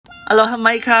Aloha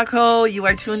mai kako. You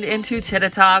are tuned into Tita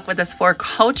Talk with us four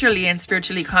culturally and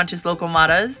spiritually conscious local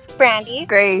matas. Brandy,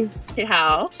 Grace,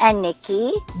 Kihao, and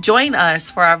Nikki. Join us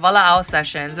for our Vala'au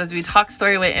sessions as we talk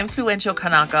story with influential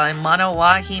Kanaka and Mana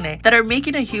Wahine that are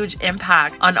making a huge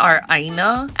impact on our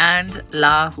Aina and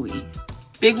La Hui.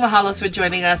 Big mahalos for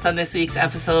joining us on this week's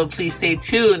episode. Please stay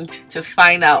tuned to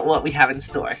find out what we have in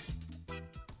store.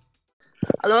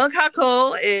 Aloha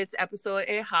kako, it's episode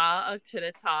Eha of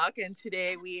Tita Talk, and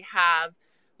today we have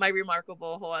my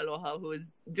remarkable Ho'aloha, who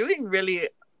is doing really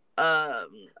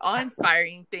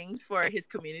awe-inspiring things for his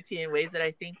community in ways that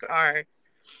I think are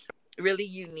really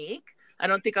unique. I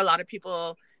don't think a lot of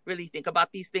people really think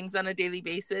about these things on a daily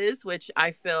basis, which I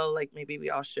feel like maybe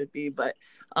we all should be. But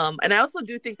and I also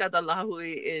do think that the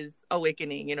Lahui is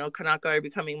awakening. You know, Kanaka are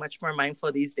becoming much more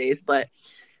mindful these days, but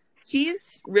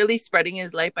he's really spreading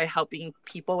his light by helping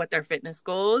people with their fitness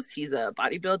goals. He's a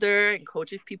bodybuilder and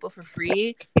coaches people for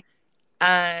free.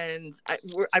 And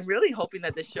I'm really hoping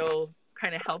that the show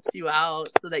kind of helps you out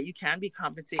so that you can be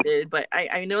compensated. But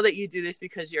I know that you do this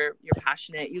because you're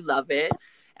passionate, you love it.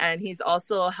 And he's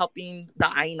also helping the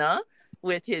Aina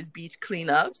with his beach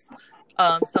cleanups.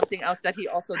 Something else that he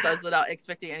also does without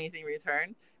expecting anything in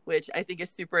return, which I think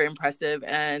is super impressive.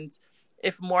 And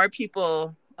if more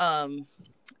people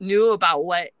knew about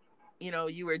what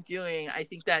you were doing, I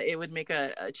think that it would make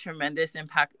a tremendous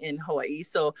impact in Hawaii.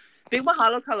 So big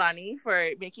mahalo, Kalani, for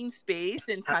making space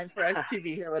and time for us to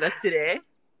be here with us today.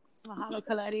 Mahalo,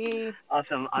 Kalani.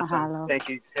 Awesome. Mahalo. Thank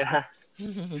you.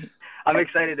 I'm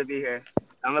excited to be here.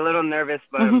 I'm a little nervous,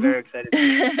 but I'm very excited to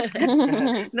be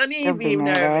here. No need to be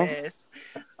nervous.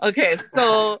 Okay,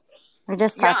 so we're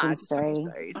just talking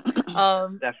stories.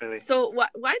 Definitely. So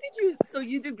why did you? So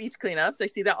you do beach cleanups? I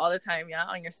see that all the time. Yeah,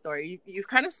 on your story. You've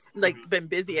kind of like been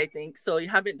busy, I think. So you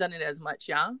haven't done it as much.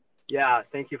 Yeah. Yeah.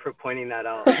 Thank you for pointing that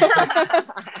out.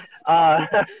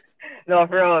 No,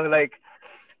 for real. Like,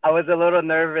 I was a little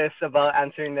nervous about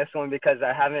answering this one because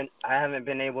I haven't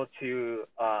been able to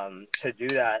do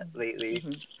that lately.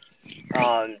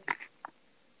 Mm-hmm.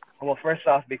 Well, first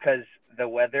off, because the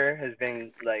weather has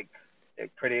been like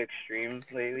pretty extreme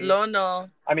lately. Lono.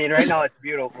 I mean, right now it's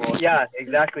beautiful. Yeah,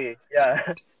 exactly.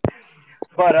 Yeah.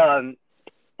 But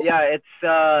yeah, it's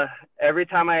every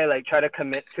time I like try to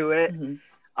commit to it,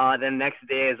 the next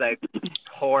day is like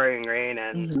pouring rain,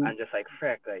 and I'm just like,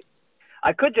 frick, like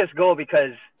I could just go,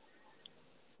 because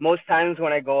most times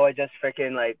when I go, I just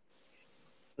freaking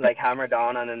like hammer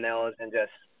down on the nails and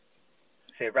just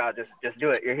say, bro, just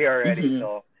do it. You're here already.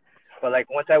 So, but like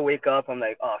once I wake up, I'm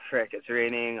like, oh frick, it's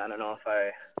raining. I don't know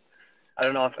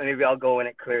if maybe I'll go when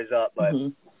it clears up. But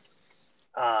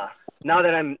now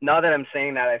that I'm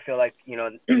saying that, I feel like,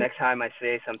 the next time I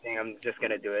say something, I'm just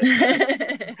gonna do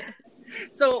it.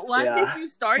 So why did you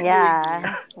start doing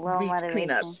beach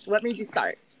cleanups? What made you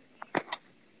start?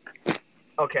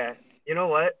 Okay, you know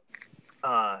what?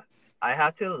 I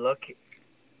have to look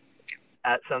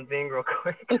at something real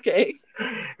quick. Okay.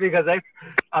 Because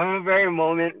I'm a very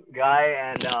moment guy,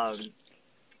 and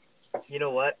you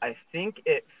know what? I think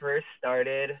it first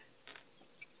started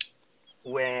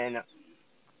when.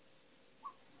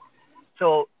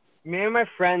 So me and my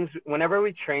friends, whenever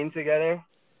we train together,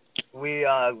 we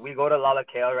go to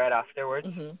Lalakea right afterwards,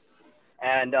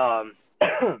 and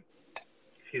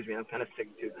excuse me, I'm kind of sick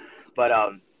too, but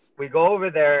we go over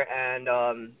there and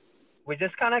we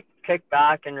just kind of kick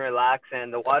back and relax,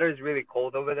 and the water is really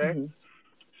cold over there,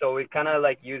 so we kind of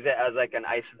like use it as like an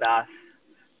ice bath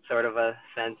sort of a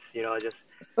sense, just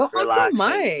relax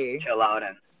and chill out,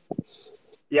 and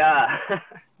yeah.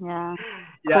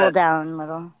 Cool down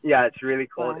little. Yeah, it's really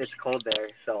cold. It's cold there,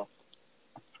 so.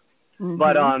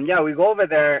 But yeah, we go over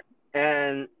there,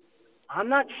 and I'm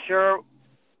not sure.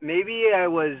 Maybe I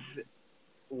was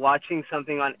watching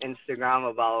something on Instagram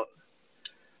about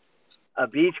a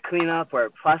beach cleanup or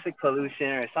plastic pollution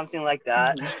or something like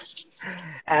that,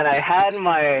 and I have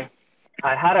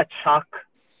a chalk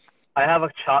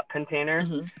container,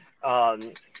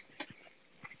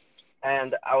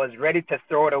 and I was ready to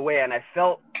throw it away, and I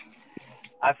felt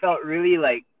really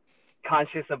like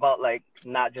conscious about like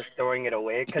not just throwing it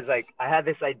away, because like I had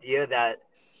this idea that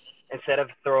instead of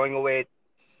throwing away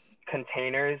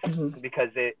containers because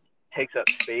it takes up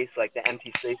space, like the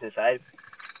empty space inside,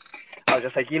 I was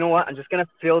just like, you know what, I'm just gonna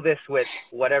fill this with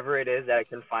whatever it is that I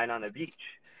can find on the beach.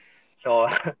 So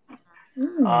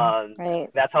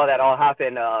that's how that all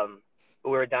happened.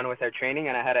 We were done with our training,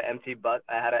 and I had an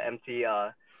empty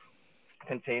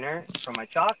container for my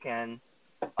chalk, and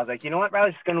I was like, you know what,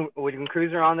 bro, we can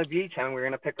cruise around the beach, and we're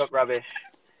gonna pick up rubbish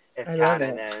if can.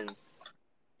 And then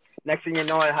next thing you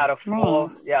know, I had a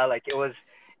full,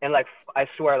 it in like, I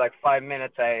swear, like 5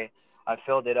 minutes, I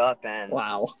filled it up, and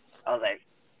Wow. I was like,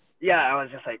 yeah, I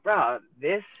was just like, bro,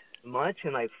 this much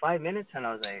in like 5 minutes, and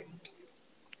I was like,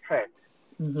 heck,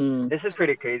 this is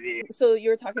pretty crazy. So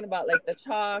you were talking about like the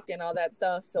chalk and all that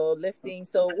stuff. So lifting.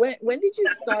 So when did you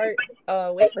start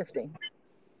weightlifting?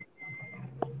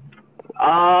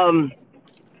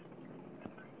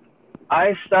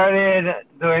 I started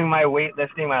doing my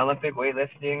weightlifting, my Olympic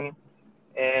weightlifting,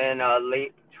 in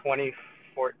late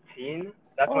 2014.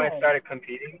 That's when I started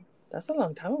competing. That's a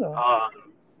long time ago.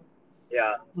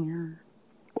 Yeah. Yeah.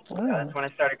 Wow. Yeah, that's when I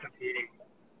started competing.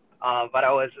 But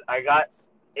I got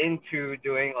into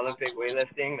doing Olympic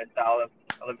weightlifting, the style of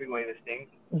Olympic weightlifting,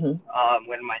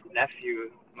 when my nephew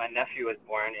was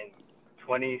born in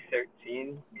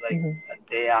 2013, like a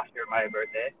day after my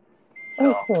birthday.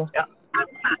 So, cool. Yeah.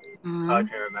 I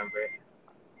can remember it.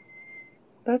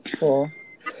 That's cool.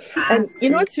 And you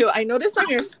know what too, I noticed on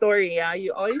your story, yeah,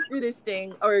 you always do this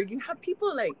thing, or you have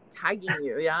people like tagging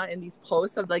you, yeah, in these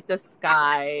posts of like the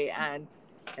sky, and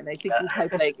I think you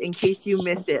type like, in case you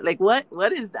missed it, like what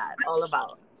is that all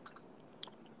about?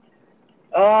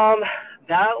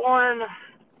 That one,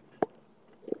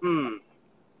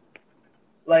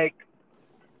 like,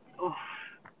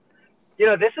 you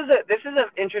know, this is an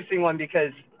interesting one,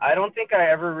 because I don't think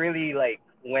I ever really like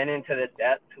went into the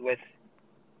depth with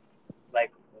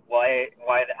like why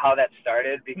how that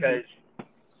started, because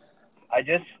I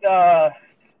just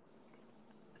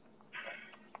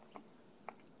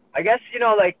I guess, you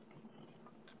know, like,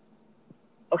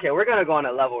 okay, we're gonna go on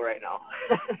a level right now.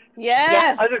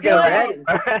 Yes, I'll just do get it.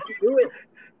 right. Do it.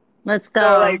 Let's go.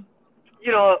 So, like,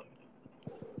 you know,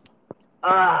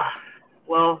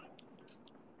 well,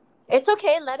 It's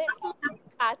okay. Let it flow.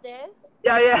 Got this.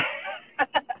 yeah.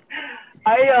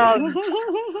 I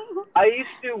used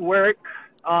to work.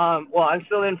 Well, I'm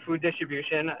still in food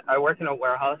distribution. I work in a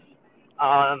warehouse.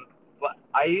 But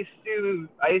I used to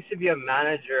be a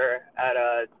manager at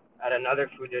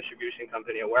another food distribution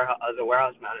company, as a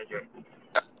warehouse manager.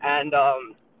 And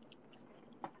I'm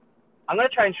gonna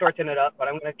try and shorten it up, but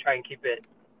I'm gonna try and keep it.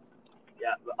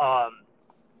 Yeah.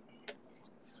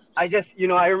 I just, you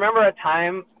know, I remember a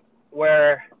time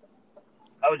where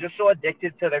I was just so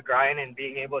addicted to the grind and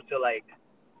being able to like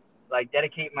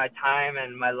dedicate my time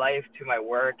and my life to my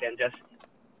work, and just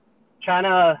trying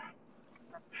to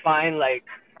find like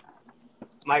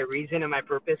my reason and my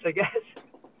purpose, I guess.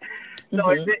 So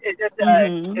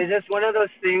it's just one of those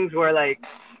things where like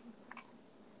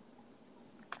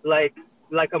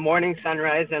a morning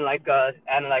sunrise and like a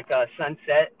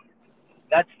sunset,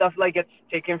 that stuff like gets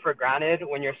taken for granted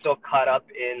when you're so caught up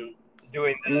in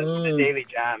doing the daily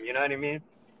jam. You know what I mean?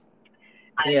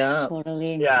 Yeah.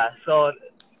 Totally. Yeah. So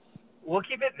we'll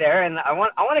keep it there, and I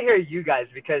want to hear you guys,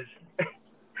 because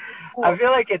I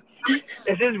feel like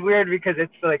it's just weird because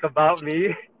it's like about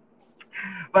me.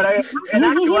 But in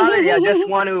actuality, I just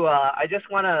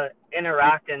want to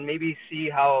interact and maybe see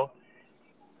how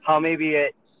maybe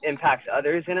it impacts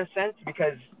others in a sense,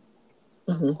 because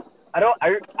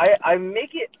I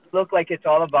make it look like it's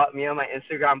all about me on my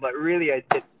Instagram, but really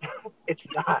it's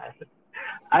not.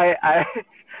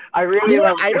 I really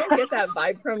I don't get that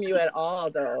vibe from you at all,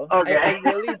 though. Okay. I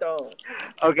really don't.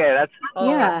 Okay, that's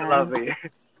Yeah. lovely.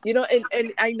 You know,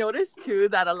 and I noticed too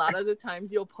that a lot of the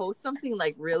times you'll post something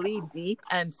like really deep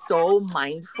and so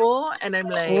mindful, and I'm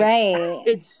like, Right.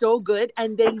 it's so good,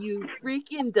 and then you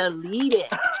freaking delete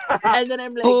it, and then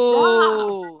I'm like,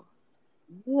 Oh.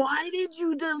 why did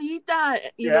you delete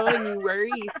that? You know, and you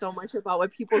worry so much about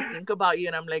what people think about you,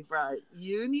 and I'm like, bro,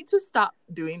 you need to stop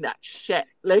doing that shit.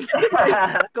 Like,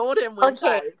 scold him one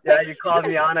time. Yeah, you called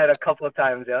me on it a couple of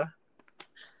times, yeah.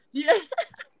 Yeah.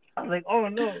 I was like, oh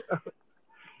no.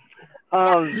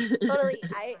 Totally.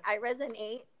 I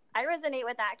resonate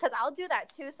with that, because I'll do that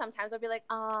too sometimes. I'll be like,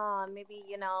 oh, maybe,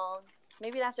 you know,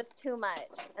 maybe that's just too much,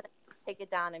 and then take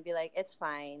it down and be like, it's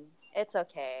fine, it's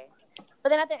okay. But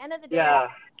then at the end of the day,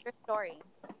 it's your story.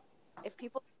 If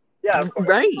people,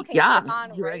 right, people can yeah, click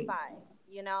on right by,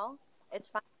 you know, it's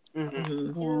fine.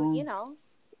 Yeah. You know,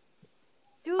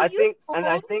 I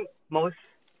think most.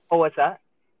 Oh, what's that?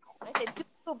 I said, do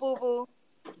boo boo.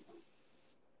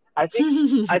 I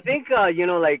think you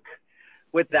know, like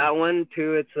with that one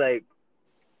too, it's like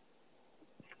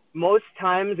most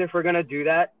times if we're gonna do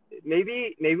that,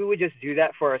 maybe we just do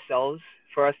that for ourselves,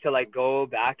 for us to like go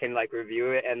back and like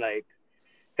review it, and like,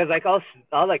 because like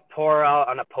I'll like pour out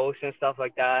on a post and stuff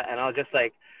like that, and I'll just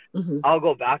like I'll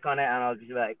go back on it, and I'll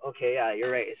be like, okay, yeah,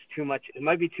 you're right, it's too much. It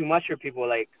might be too much for people.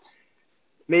 Like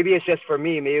maybe it's just for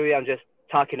me. Maybe I'm just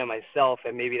talking to myself,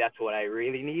 and maybe that's what I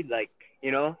really need. Like,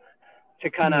 you know, to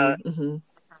kind of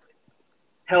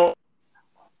help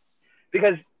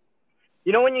because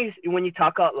when you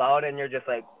talk out loud and you're just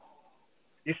like,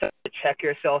 you start to check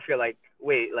yourself. You're like,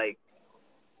 wait, like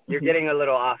you're getting a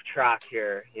little off track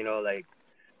here, like.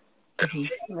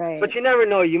 Right. But you never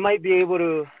know. You might be able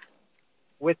to,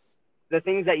 with the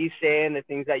things that you say and the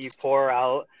things that you pour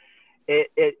out,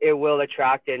 it will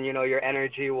attract, and your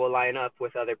energy will line up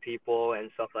with other people and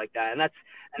stuff like that. And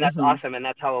that's awesome. And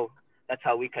that's how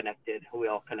we connected. We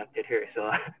all connected here.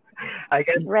 So I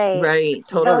guess Right,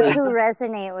 totally. Those who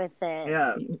resonate with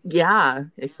it. Yeah,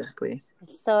 exactly.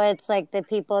 So it's like the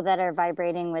people that are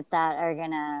vibrating with that are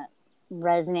gonna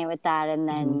resonate with that, and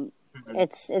then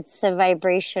it's a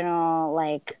vibrational,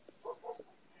 like,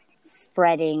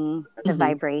 spreading the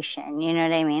vibration. You know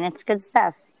what I mean? It's good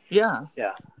stuff. Yeah.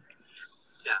 Yeah.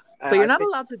 But you're not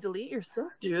allowed to delete your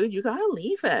stuff, dude. You gotta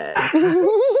leave it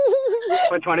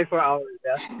for 24 hours.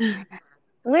 Yeah.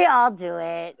 We all do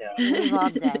it. Yeah. We've all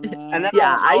done it. And then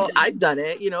I've done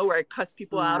it, where I cuss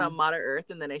people out on Modern Earth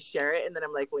and then I share it and then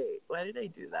I'm like, wait, why did I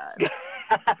do that?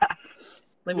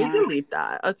 Let me delete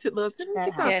that.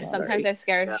 Sometimes I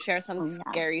share some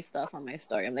scary stuff on my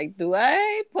story. I'm like, do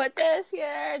I put this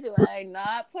here? Do I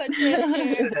not put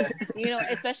this here?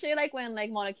 Especially like when like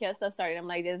Mauna Kea stuff started. I'm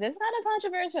like, is this kind of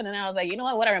controversial? And then I was like, you know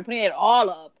what? Whatever. I'm putting it all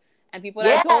up. And people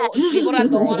that don't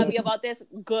want to be about this,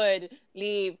 good,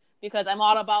 leave. Because I'm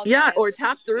all about this. Or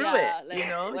tap through it, like,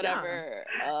 whatever.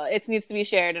 It needs to be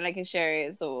shared, and I can share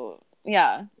it. So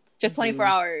just 24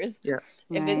 hours. Yeah.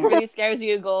 If it really scares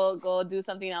you, go do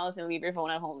something else and leave your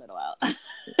phone at home a little while.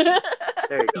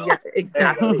 There you go. Yeah,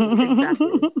 exactly.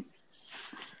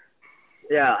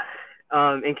 Yeah.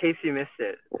 In case you missed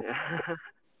it,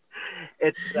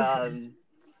 it's it's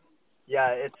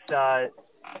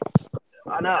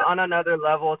on another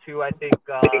level too. I think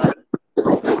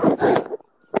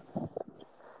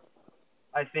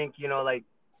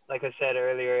like I said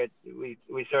earlier, we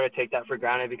sort of take that for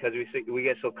granted because we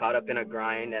get so caught up in a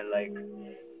grind and like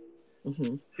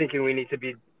thinking we need to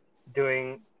be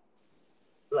doing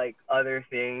like other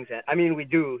things. And I mean, we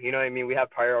do, we have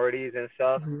priorities and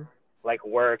stuff like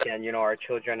work and, our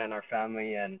children and our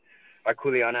family and our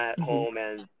kuleana at home.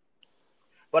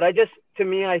 But I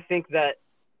think that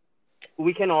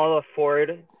we can all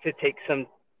afford to take some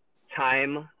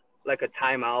time, like a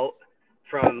time out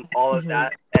from all of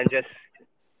that and just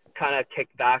kind of kick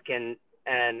back and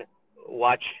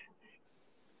watch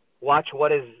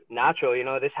what is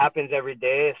natural. This happens every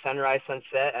day, sunrise,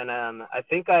 sunset. And I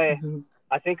think I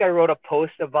wrote a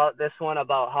post about this one,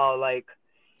 about how like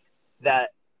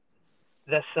that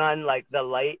the sun, like the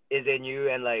light is in you,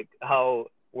 and like how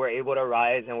we're able to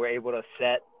rise and we're able to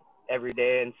set every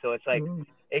day. And so it's like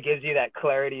it gives you that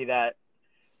clarity that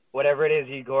whatever it is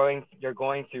you're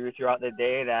going through throughout the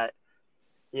day, that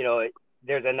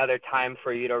there's another time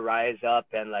for you to rise up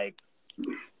and like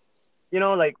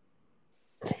like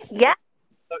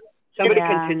somebody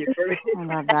continue for me. I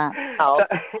love that.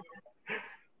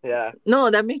 Yeah.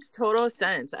 No, that makes total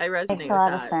sense. I resonate Makes a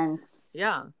lot with of that. sense.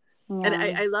 Yeah. And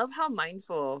I love how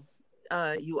mindful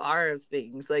you are of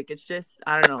things. Like, it's just,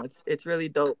 I don't know, it's really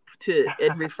dope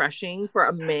and refreshing for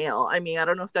a male. I mean, I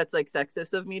don't know if that's like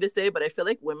sexist of me to say, but I feel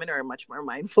like women are much more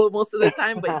mindful most of the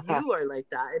time, but you are like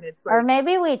that. And it's like, or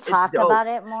maybe we talk about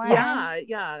it more. Yeah,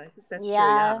 I think that's true.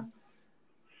 Yeah.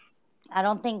 I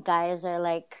don't think guys are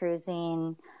like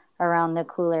cruising around the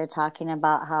cooler talking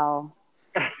about how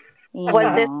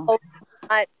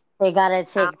they gotta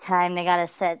take time, they gotta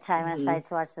set time aside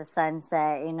to watch the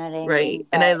sunset. You know what I mean? Right.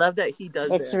 And I love that he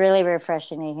does it's that. really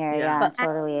refreshing to hear. Yeah,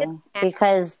 totally.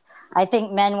 Because I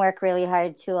think men work really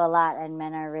hard too a lot, and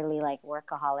men are really like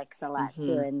workaholics a lot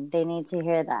too, and they need to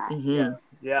hear that.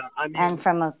 Yeah. I mean, and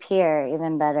from a peer,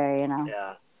 even better,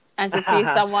 Yeah. And to see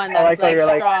someone that's like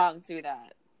strong do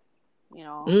that,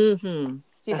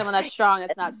 see someone that's strong,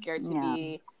 that's not scared to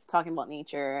be talking about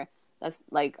nature, that's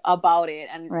like about it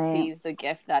and sees the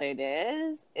gift that it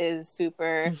is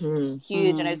super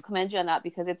huge. And I just commend you on that,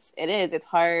 because it's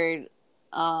hard.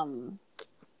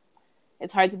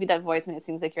 It's hard to be that voice when it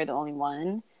seems like you're the only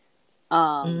one.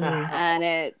 And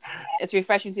it's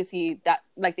refreshing to see that,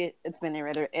 like, it's been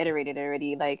iterated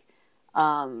already, like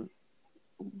the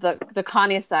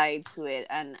Kanye side to it.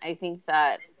 And I think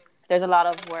that there's a lot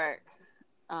of work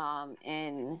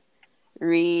in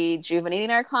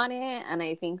rejuvenating our Kanye, and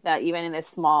I think that even in this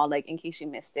small, like, in case you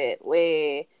missed it,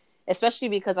 way, especially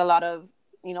because a lot of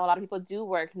people do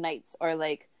work nights or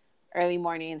like early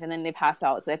mornings and then they pass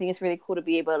out. So I think it's really cool to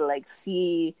be able to like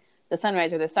see the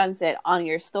sunrise or the sunset on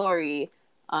your story,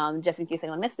 just in case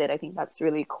anyone missed it. I think that's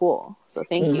really cool. So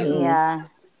thank you. Yeah.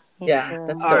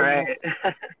 That's all right.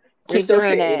 Keep so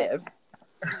doing creative.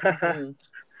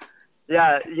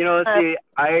 Yeah, see,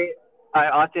 I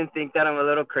often think that I'm a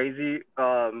little crazy,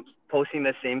 posting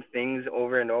the same things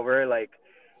over and over, like,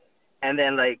 and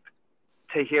then like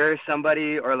to hear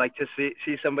somebody or like to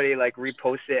see somebody like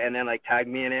repost it and then like tag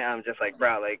me in it, I'm just like,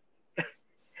 bro, like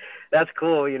that's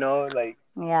cool, you know, like.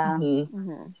 Yeah.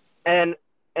 And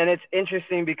it's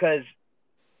interesting because,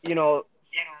 you know,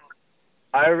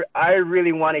 I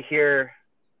really want to hear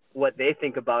what they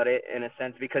think about it in a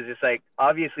sense, because it's like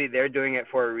obviously they're doing it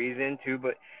for a reason too,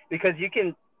 but because you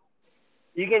can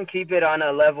keep it on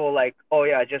a level like, oh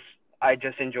yeah, I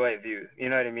just enjoy a view, you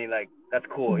know what I mean, like that's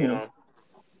cool, you know.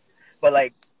 But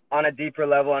like on a deeper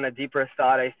level, on a deeper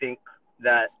thought, I think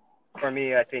that for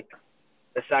me, I think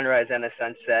the sunrise and the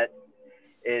sunset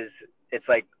it's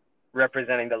like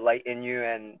representing the light in you,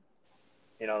 and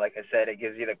you know, like I said, it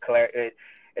gives you the clarity.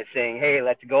 It's saying, hey,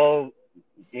 let's go,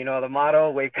 you know, the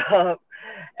motto, wake up.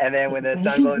 And then when the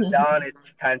sun goes down, it's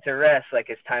time to rest. Like,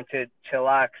 it's time to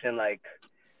chillax and, like,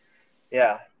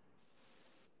 yeah.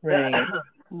 Right.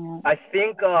 I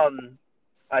think, Kehal,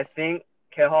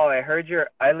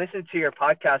 I listened to your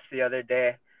podcast the other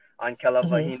day on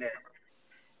Kalani.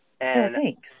 And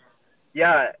thanks.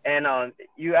 Yeah, and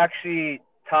you actually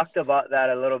talked about that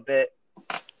a little bit.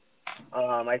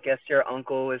 I guess your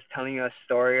uncle was telling you a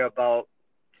story about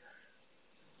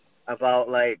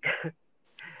like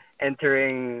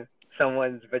entering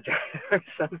someone's vagina or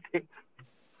something.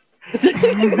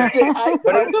 Did I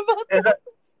talk about that?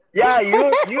 Yeah,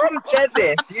 you said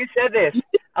this. You said this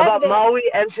about Maui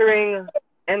entering.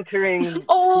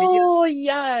 Oh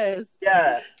yes.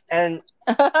 Yeah, and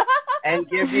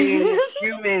giving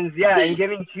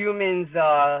humans,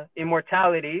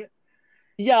 immortality.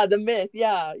 Yeah, the myth.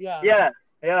 Yeah.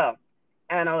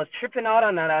 And I was tripping out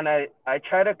on that, and I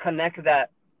try to connect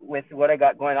that with what I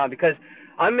got going on, because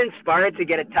I'm inspired to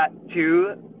get a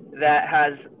tattoo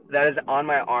that is on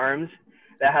my arms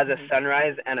that has a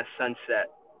sunrise and a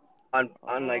sunset on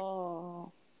like,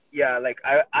 yeah, like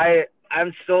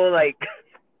I'm so like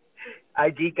I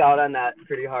geek out on that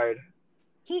pretty hard.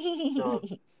 So,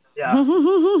 yeah.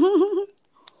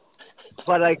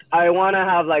 But like I want to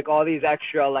have like all these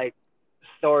extra like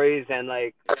stories, and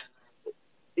like,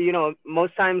 you know,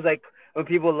 most times like when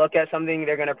people look at something,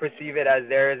 they're going to perceive it as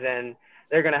theirs, and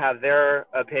they're going to have their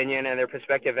opinion and their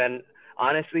perspective. And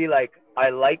honestly, like, I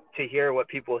like to hear what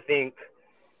people think,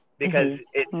 because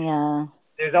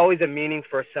there's always a meaning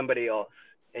for somebody else,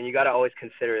 and you got to always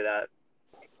consider that.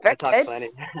 I talk plenty.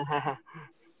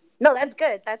 No, that's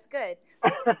good. That's good.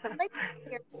 Like,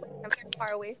 I'm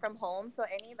far away from home, so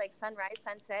any like sunrise,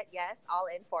 sunset, yes, all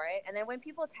in for it. And then when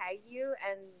people tag you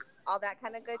and all that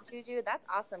kind of good juju, that's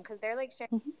awesome, because they're like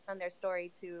sharing on their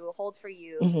story to hold for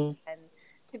you and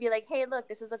to be like, hey, look,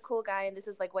 this is a cool guy, and this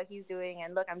is like what he's doing,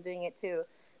 and look, I'm doing it too.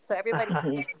 So everybody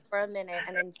can for a minute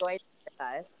and enjoy with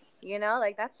us. You know,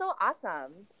 like that's so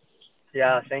awesome.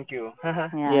 Yeah, thank you.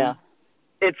 Yeah.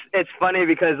 It's funny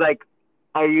because like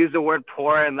I use the word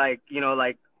pour, and like, you know,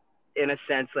 like in a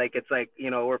sense, like it's like, you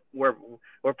know,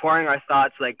 we're pouring our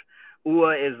thoughts, like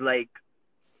ua is like,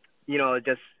 you know,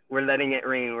 just we're letting it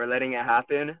rain, we're letting it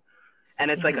happen. And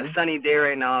it's like a sunny day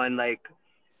right now, and like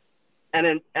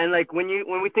and like when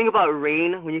we think about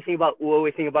rain, when you think about ua,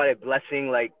 we think about it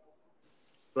blessing like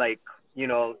you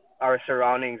know, our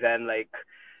surroundings and like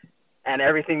and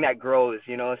everything that grows,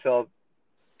 you know. So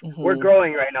we're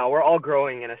growing right now. We're all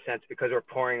growing in a sense because we're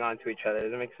pouring onto each other.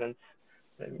 Does that make sense?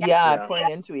 Yeah. Pouring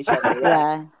into each other.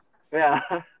 Yes. Yeah.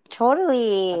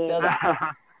 Totally. I feel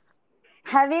that.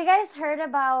 Have you guys heard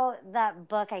about that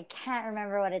book? I can't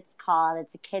remember what it's called.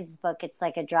 It's a kid's book. It's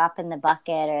like a drop in the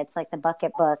bucket, or it's like the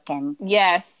bucket book. And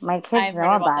yes, my kids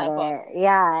know about it.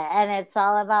 Yeah. And it's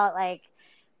all about like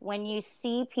when you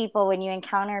see people, when you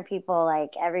encounter people,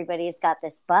 like everybody's got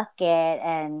this bucket,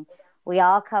 and we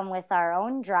all come with our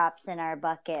own drops in our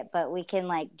bucket, but we can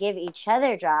like give each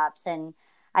other drops. And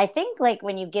I think like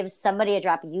when you give somebody a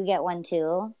drop, you get one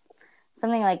too,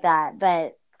 something like that.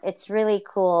 But it's really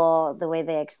cool the way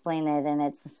they explain it, and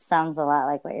it sounds a lot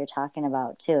like what you're talking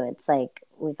about too. It's like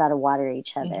we got to water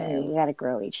each other, we got to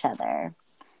grow each other.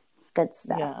 It's good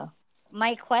stuff. Yeah.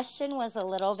 My question was a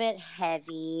little bit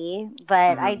heavy,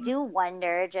 but I do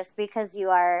wonder, just because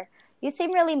you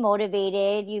seem really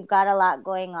motivated, you've got a lot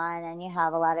going on, and you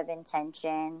have a lot of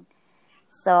intention.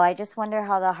 So I just wonder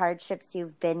how the hardships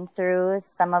you've been through,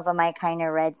 some of them I kind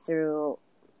of read through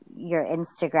your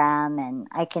Instagram, and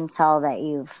I can tell that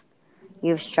you've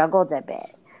struggled a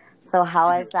bit. So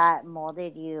how has that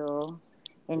molded you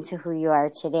into who you are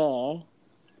today?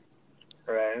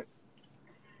 Right.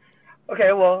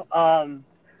 Okay, well, I'm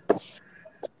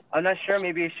not sure.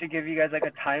 Maybe I should give you guys like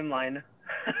a timeline.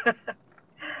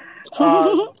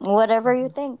 Whatever you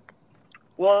think.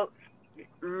 Well,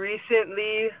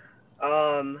 recently,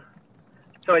 so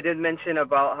I did mention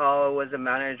about how I was a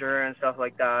manager and stuff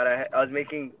like that. I was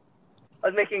making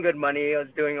good money. I was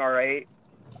doing all right.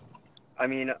 I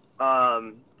mean,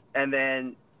 and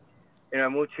then I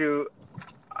moved to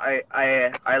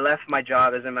I left my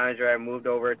job as a manager. I moved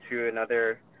over to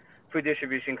another food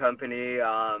distribution company.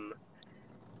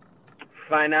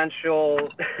 Financial,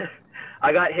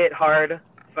 I got hit hard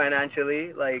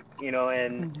financially, like,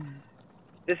 and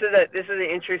this is an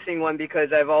interesting one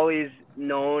because I've always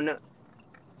known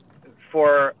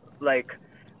for like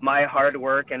my hard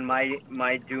work and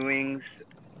my doings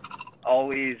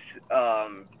always how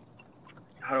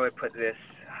do I put this?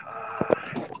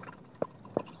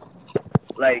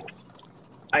 Like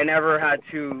I never had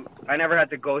to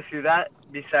go through that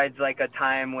besides like a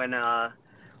time when I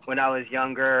was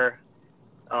younger,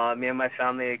 me and my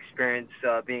family experienced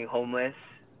being homeless.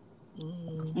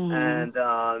 Mm-hmm. And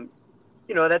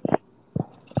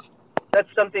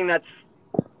that's something that's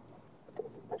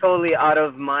totally out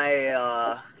of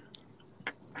my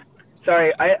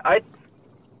sorry,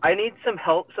 I need some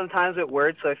help sometimes with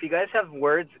words, so if you guys have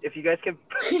words, if you guys can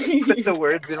put the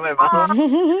words in my mouth.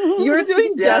 You're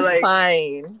doing just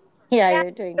fine. Yeah,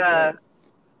 you're doing good.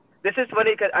 This is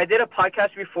funny because I did a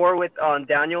podcast before with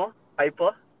Daniel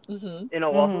Aipa in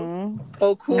Oahu.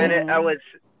 Oh, cool. And I was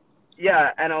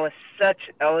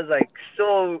like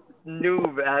so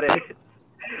noob at it.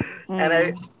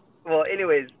 And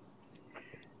anyways,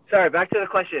 sorry, back to the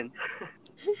question.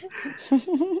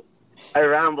 I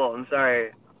ramble, I'm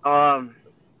sorry.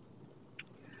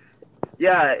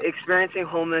 Yeah, experiencing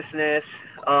homelessness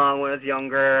when I was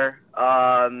younger.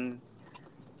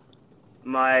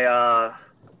 My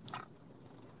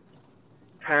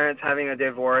parents having a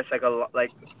divorce,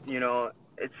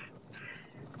 it's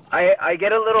I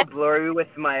get a little blurry with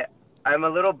I'm a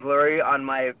little blurry on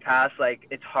my past. Like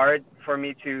it's hard for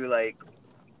me to like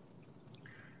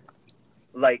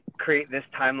create this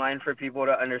timeline for people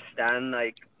to understand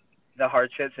like the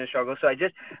hardships and struggles. So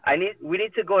we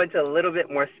need to go into a little bit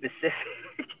more specific.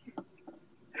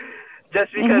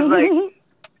 Just because I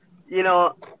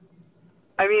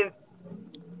mean,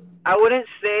 I wouldn't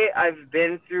say I've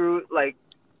been through like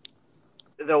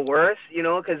the worst,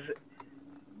 because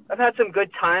I've had some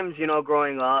good times,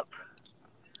 growing up.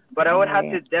 But I would have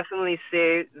to definitely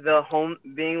say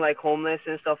being like homeless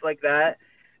and stuff like that,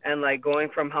 and like going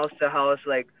from house to house.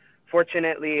 Like,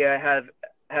 fortunately, I have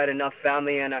had enough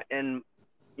family and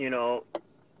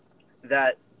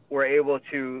that were able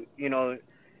to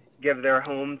give their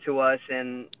home to us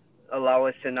and allow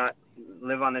us to not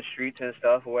live on the streets and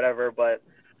stuff or whatever. But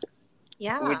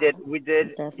yeah, we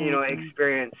did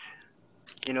experience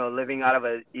living out of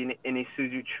an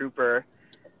Isuzu Trooper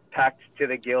packed to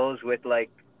the gills with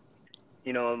like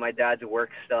my dad's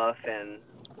work stuff, and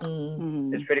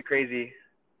it's pretty crazy.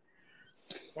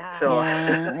 Yeah. So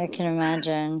I can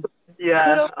imagine.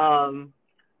 Yeah.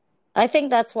 I think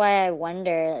that's why I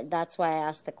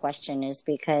asked the question, is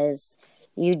because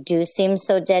you do seem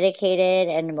so dedicated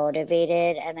and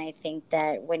motivated. And I think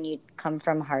that when you come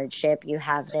from hardship, you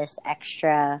have this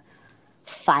extra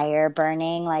fire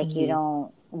burning. Like you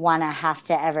don't want to have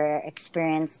to ever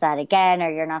experience that again, or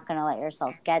you're not going to let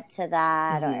yourself get to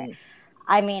that. Or,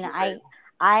 I mean, I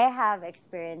have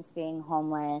experienced being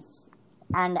homeless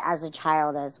and as a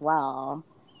child as well.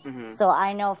 So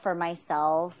I know for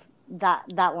myself that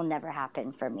will never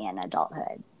happen for me in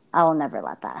adulthood. I will never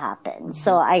let that happen.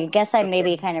 So I guess I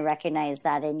maybe kind of recognize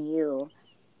that in you,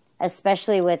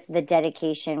 especially with the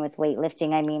dedication with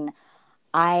weightlifting. I mean,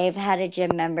 I've had a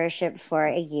gym membership for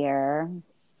a year,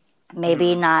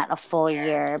 maybe not a full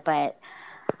year, but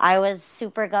I was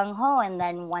super gung-ho. And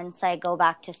then once I go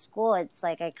back to school, it's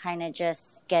like I kind of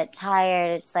just get tired.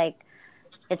 It's like,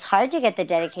 it's hard to get the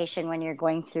dedication when you're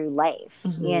going through life,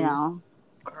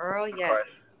 Girl, yeah.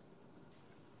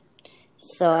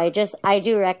 So I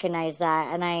do recognize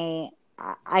that. And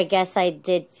I guess I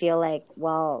did feel like,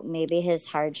 well, maybe his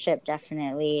hardship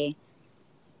definitely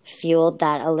fueled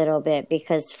that a little bit,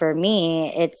 because for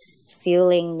me, it's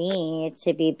fueling me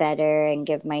to be better and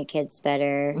give my kids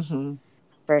better,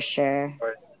 for sure.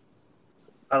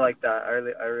 I like that. I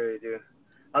really do.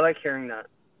 I like hearing that.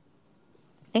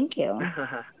 Thank you.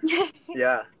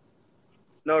 Yeah.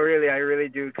 No, really, I really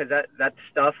do, because that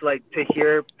stuff, like, to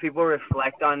hear people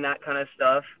reflect on that kind of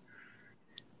stuff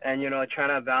and, trying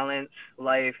to balance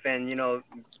life and,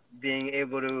 being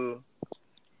able to,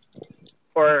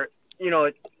 or,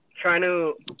 trying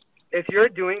to, if you're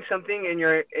doing something in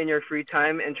your free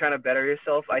time and trying to better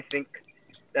yourself, I think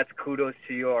that's kudos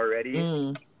to you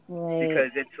already. Right.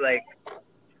 Because it's like,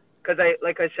 because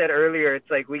like I said earlier, it's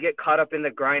like we get caught up in the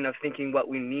grind of thinking what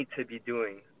we need to be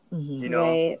doing, you know,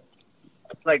 Right.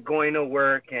 like going to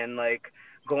work and like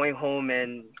going home,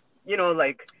 and you know,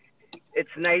 like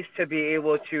it's nice to be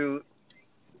able to,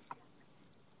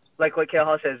 like what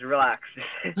Kehal says, relax,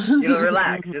 you know,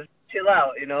 relax, just chill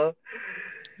out, you know.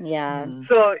 Yeah.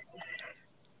 So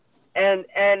and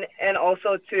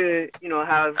also to, you know,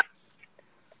 have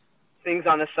things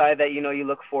on the side that, you know, you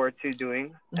look forward to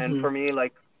doing. And for me,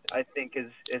 like, I think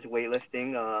is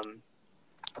weightlifting.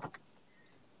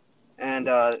 And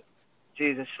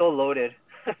geez, it's so loaded.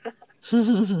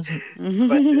 Question. I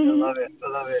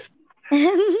love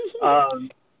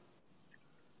it.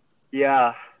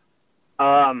 Yeah.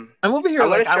 I'm over here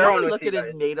like I want to look at guys.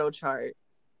 his NATO chart,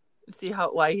 see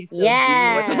why he's still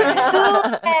Yeah. doing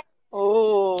what.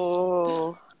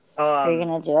 Oh. Are you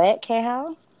gonna do it,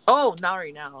 Kehal? Oh, not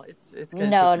right now. It's gonna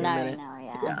No, take me a not minute. right now.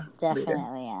 Yeah, Yeah,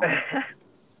 definitely. Yeah.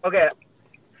 Okay.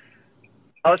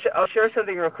 I'll share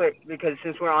something real quick, because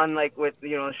since we're on like with,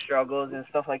 you know, struggles and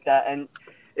stuff like that, and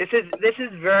this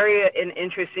is very an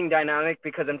interesting dynamic,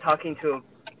 because I'm talking to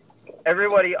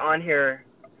everybody on here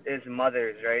is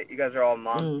mothers, right? You guys are all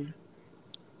moms.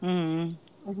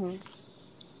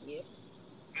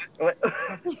 What?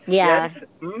 Yeah. Yes.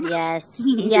 Yes.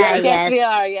 Yeah. Yes, Yes. we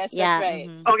are. Yes, Yeah. that's right.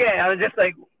 Okay, I was just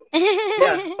like,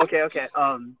 yeah. Okay.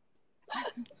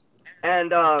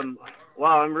 And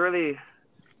wow, I'm really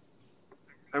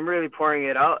pouring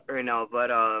it out right now, but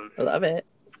I love it.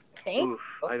 oof,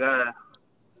 I gotta.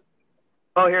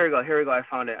 Oh, here we go. I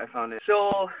found it.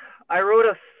 So I wrote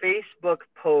a Facebook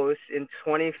post in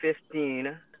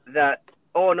 2015 that.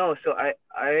 Oh no, so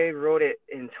I wrote it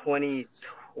in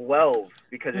 2012,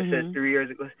 because it says 3 years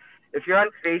ago. If you're on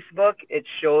Facebook, it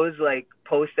shows like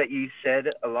posts that you said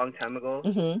a long time ago,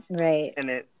 Right. and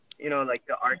it, you know, like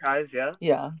the archives, yeah.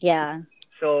 Yeah.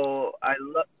 So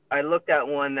I looked at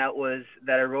one that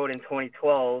I wrote in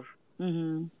 2012,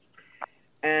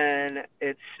 and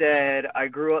it said, I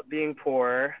grew up being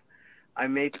poor. I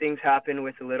made things happen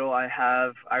with little I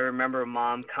have. I remember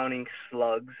mom counting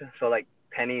slugs, so like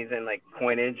pennies and like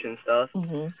coinage and stuff,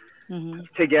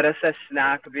 to get us a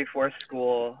snack before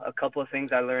school. A couple of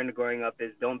things I learned growing up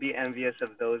is don't be envious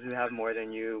of those who have more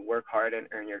than you. Work hard and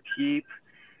earn your keep.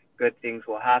 Good things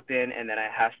will happen. And then I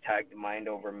hashtagged mind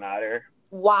over matter.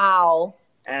 Wow.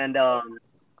 And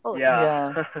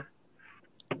Yeah.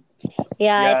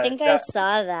 Yeah, I think I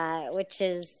saw that, which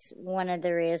is one of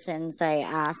the reasons I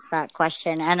asked that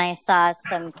question. And I saw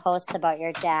some posts about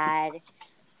your dad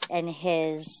and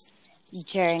his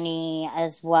journey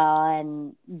as well,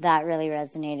 and that really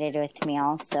resonated with me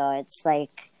also. It's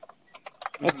like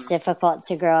it's difficult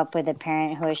to grow up with a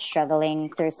parent who is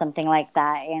struggling through something like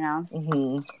that, you know.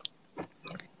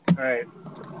 Right.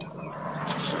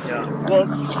 Yeah. Well,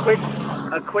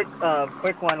 a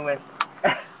quick one with.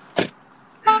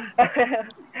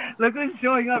 Look who's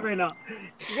showing up right now.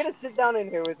 You gotta sit down in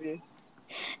here with me.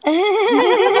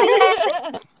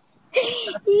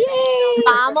 Yay!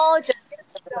 Mamo just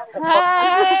Hey!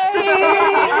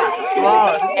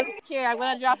 Here, I'm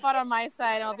gonna drop out on my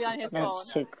side and I'll be on his phone.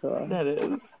 That's too cool. That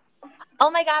is. Oh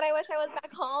my god, I wish I was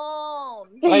back home.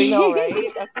 I know,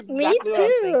 right? That's exactly Me what I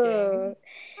was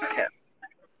too.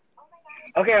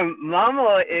 Okay,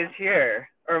 Mama is here.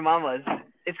 Or Mama's.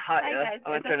 It's hot, Hi, yeah? guys.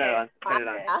 I'm gonna It's turn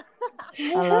okay. it on.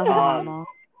 Hello, Mama.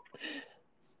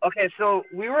 Okay, so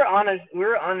we were on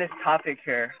this topic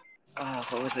here.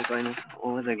 What was it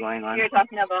going on? You're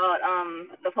talking about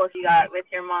the post you got with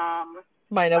your mom.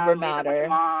 Mind over With matter. your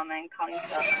mom and counting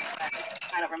stuff.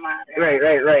 Mind over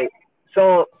matter. Right.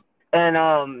 So,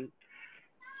 and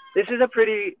this is a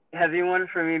pretty heavy one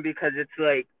for me, because it's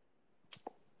like,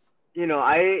 you know,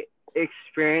 I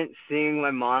experienced seeing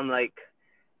my mom, like,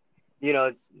 you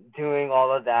know, doing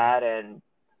all of that, and,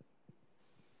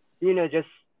 you know, just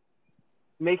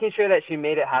making sure that she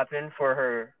made it happen for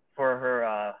her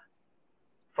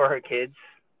kids,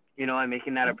 you know, and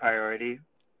making that a priority.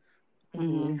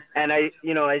 And I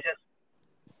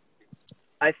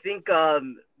think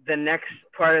the next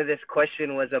part of this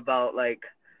question was about like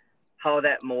how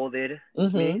that molded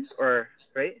me, or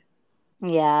right?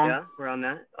 Yeah, around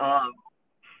that.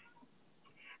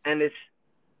 And it's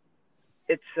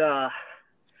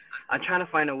I'm trying to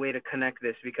find a way to connect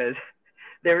this, because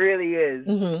there really is.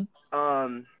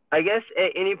 I guess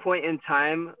at any point in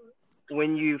time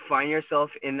when you find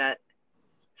yourself in that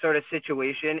sort of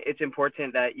situation, it's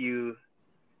important that you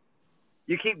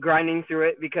keep grinding through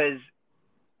it, because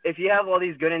if you have all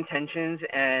these good intentions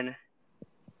and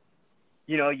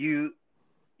you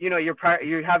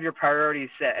have your priorities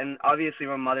set, and obviously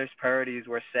my mother's priorities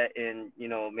were set in, you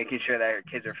know, making sure that her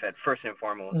kids are fed first and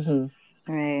foremost.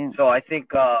 Right. So I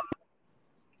think that's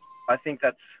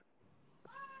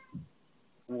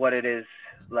what it is.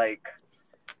 Like,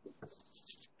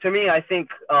 to me, I think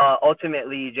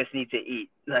ultimately you just need to eat.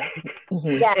 Like,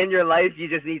 Yeah. in your life, you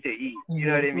just need to eat. You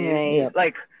know what I mean? Right. Yep.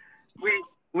 Like,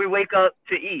 we wake up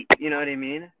to eat. You know what I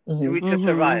mean? Mhm. We to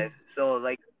survive. So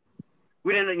like,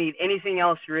 we didn't need anything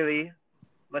else really,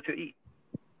 but to eat.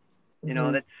 You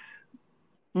know, that's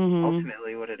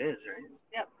ultimately what it is, right?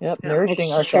 Yep. Yep, Yeah. nourishing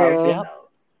It's ourselves. true. Yep.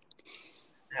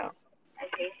 Yeah.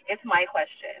 Okay, it's my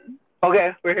question.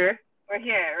 Okay, we're here. We're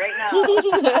here right now. I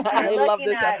We're love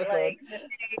looking this at episode. like the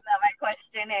thing that my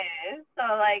question is. So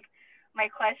like my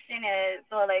question is,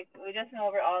 so like we just went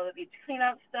over all the beach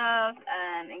cleanup stuff,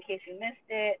 and in case you missed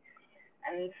it,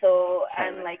 and so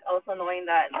and like also knowing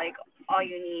that like all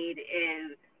you need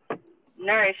is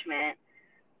nourishment.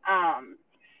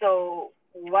 So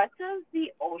what does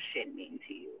the ocean mean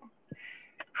to you?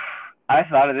 I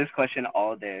thought of this question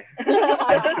all day.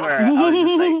 I swear, I was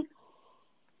just like,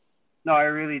 no, I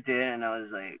really did, and I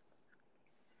was like,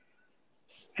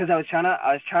 because I was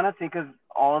trying to think of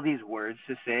all these words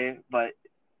to say, but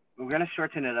we're gonna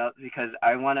shorten it up because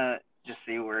I want to just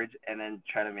say words and then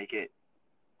try to make it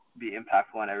be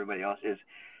impactful on everybody else. Is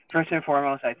first and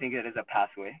foremost, I think it is a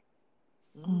pathway.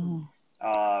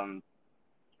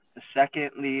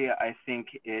 Secondly, I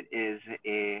think it is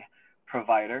a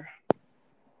provider.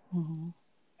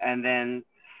 And then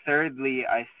thirdly,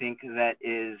 I think that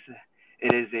it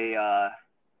is a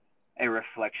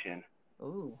reflection.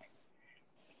 Ooh.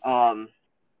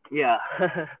 Yeah.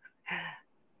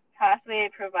 Pathway,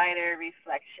 provider,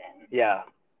 reflection. Yeah.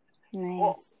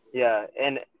 Nice. Yeah.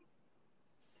 And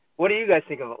what do you guys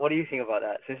think about? What do you think about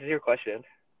that? This is your question.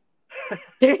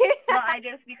 No, I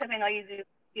just because I know you do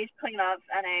beach cleanups,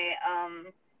 and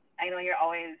I know you're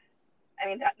always. I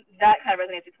mean that kind of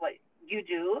resonates with what you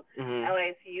do, and what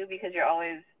I see you because you're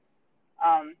always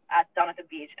down at the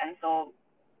beach, and so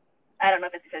I don't know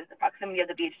if it's because the proximity of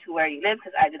the beach to where you live,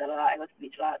 because I do that a lot. I go to the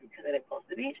beach a lot because I live close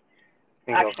to the beach.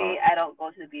 Actually, I don't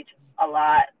go to the beach a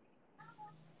lot.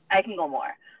 I can go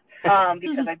more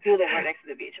because I do live right next to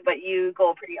the beach. But you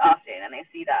go pretty often, and I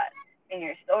see that in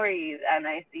your stories, and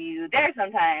I see you there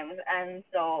sometimes. And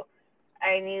so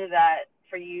I knew that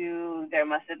for you, there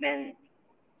must have been,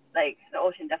 like, the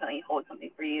ocean definitely holds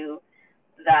something for you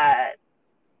that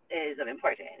is of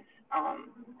importance.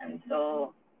 And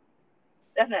so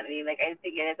definitely, like, I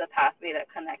think it is a pathway that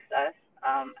connects us.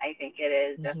 I think it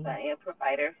is definitely a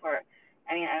provider for,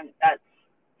 that's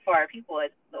for our people.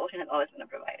 The ocean has always been a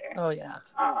provider. Oh, yeah.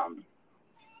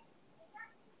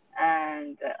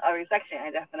 And a reflection,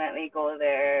 I definitely go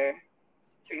there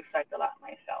to reflect a lot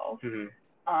myself.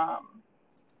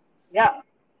 Yeah,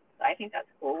 so I think that's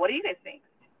cool. What do you guys think?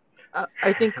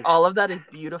 I think all of that is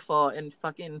beautiful and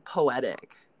fucking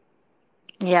poetic.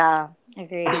 Yeah,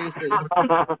 agreed. Seriously.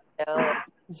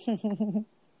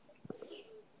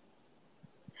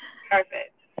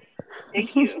 Perfect.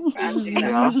 Thank you for answering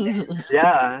that question.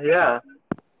 Yeah.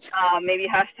 Maybe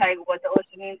hashtag what the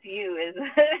ocean means to you is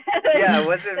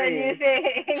what's it the mean? new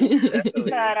thing.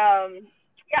 But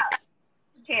yeah.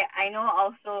 Okay, I know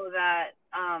also that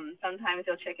sometimes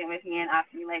you'll check in with me and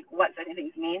ask me like what certain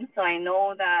things mean. So I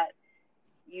know that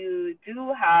you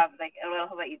do have like a little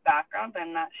Hawaii background, but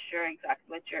I'm not sure exactly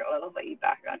what your little Hawaii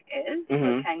background is.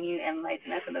 So can you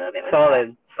enlighten us a little bit with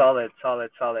that? Solid.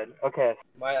 Okay.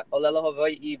 My Olelo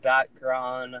Hawaii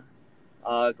background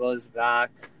goes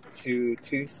back to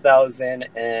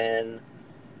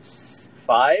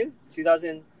 2005.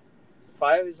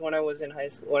 2005 is when I was in high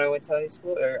school. When I went to high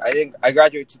school, or I think I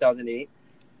graduated 2008.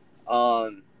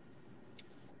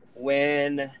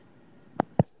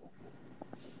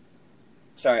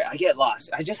 Sorry, I get lost.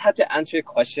 I just have to answer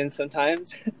questions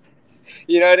sometimes.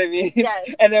 You know what I mean? Yes.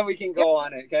 And then we can go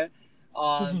on it, okay?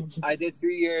 I did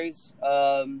 3 years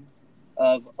of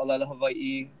Olelo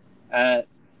Hawaii at,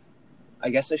 I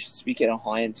guess I should speak it in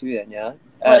Hawaiian too then, yeah?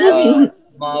 At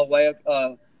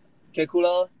Ke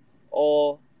Kula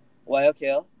o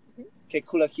Waiakea. Ke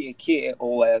Kula Ki'e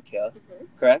o Waiakea.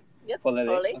 Correct? Yep, Polele,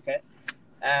 totally. okay.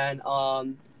 And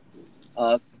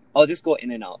I'll just go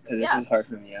in and out because this is hard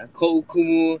for me. Yeah?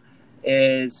 Ko'ukumu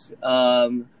is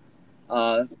Kumu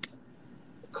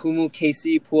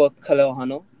Keisi Pua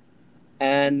Kaleohano,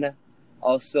 and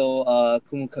also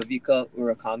Kumu Kavika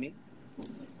Urakami.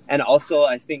 And also,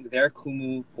 I think their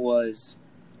Kumu was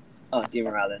De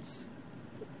Morales.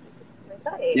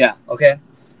 Okay. Yeah, okay.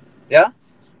 Yeah?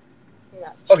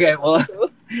 Yeah. Okay, well,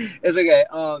 it's okay.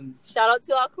 Shout out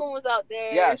to our Kumus out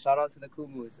there. Yeah, shout out to the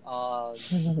Kumus.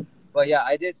 But yeah,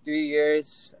 I did 3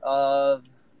 years of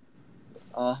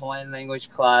Hawaiian language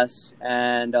class,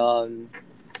 and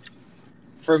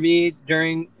for me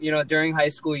during high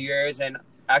school years and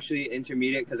actually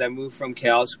intermediate, because I moved from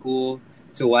KL school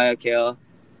to Guayaquil,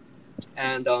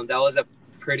 and that was a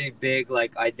pretty big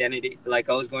like identity. Like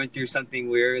I was going through something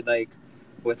weird like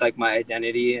with like my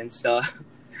identity and stuff.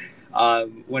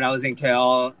 When I was in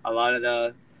KL, a lot of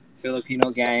the Filipino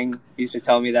gang used to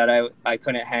tell me that I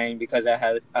couldn't hang because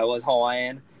I was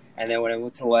Hawaiian. And then when I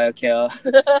moved to Guayaquil,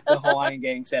 the Hawaiian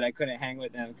gang said I couldn't hang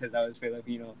with them because I was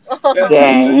Filipino. It was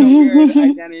a weird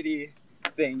identity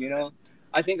thing, you know?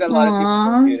 I think a lot of people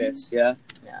go through this, yeah?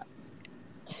 Yeah.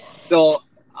 So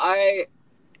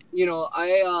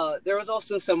there was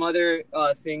also some other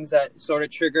things that sort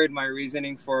of triggered my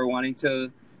reasoning for wanting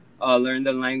to learn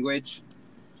the language.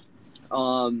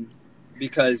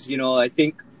 Because, I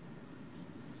think...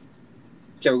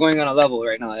 Okay, we're going on a level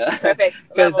right now, yeah? Perfect.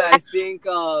 Because I think,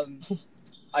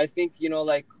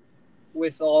 like,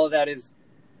 with all the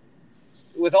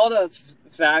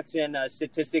facts and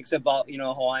statistics about,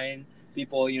 Hawaiian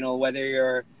people, whether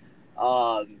you're,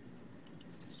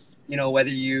 whether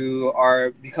you are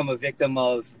become a victim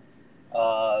of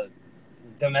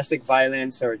domestic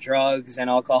violence or drugs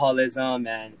and alcoholism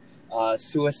and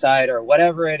suicide or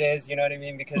whatever it is, you know what I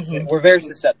mean? Because we're very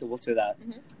susceptible to that.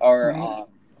 Our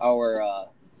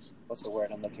what's the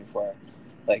word I'm looking for?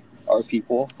 Like our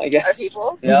people, I guess. Our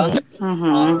people. Yeah.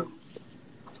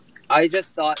 I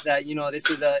just thought that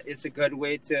it's a good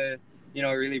way to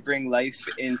really bring life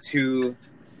into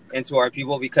our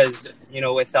people, because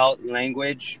without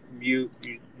language, you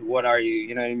what are you?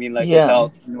 You know what I mean? Like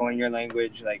without knowing your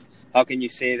language, like how can you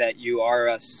say that you are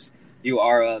a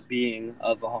being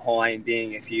of a Hawaiian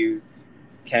being if you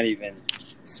can't even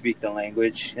speak the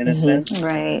language in a sense?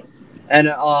 Right. And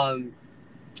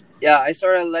I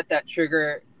sort of let that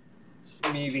trigger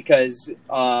me because,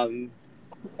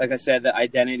 like I said, the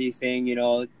identity thing,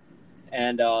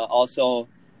 and also,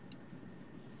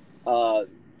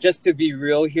 just to be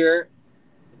real here,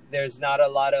 there's not a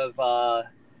lot of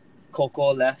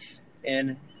cocoa left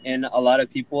in a lot of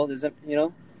people, isn't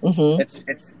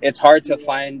It's hard to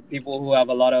find people who have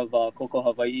a lot of cocoa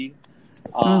Hawaii.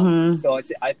 So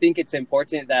I think it's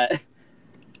important that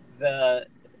the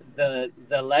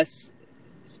less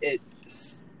it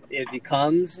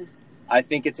becomes, I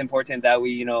think it's important that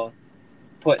we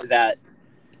put that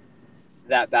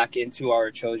back into our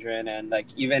children, and like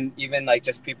even like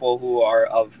just people who are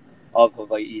of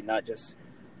Hawaii, not just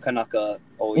Kanaka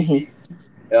Oiwi.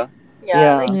 Like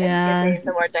you're saying,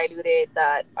 the more diluted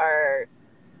that our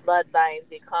bloodlines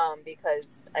become,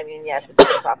 because I mean, yes, it's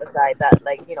been prophesied that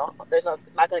like there's not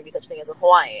going to be such thing as a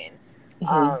Hawaiian.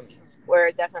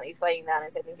 We're definitely fighting that,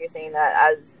 and so I think you're saying that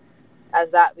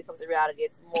as that becomes a reality,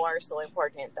 it's more so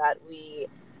important that we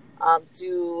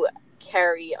do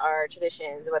carry our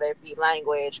traditions, whether it be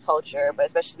language, culture, but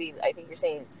especially, I think you're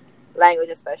saying language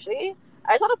especially.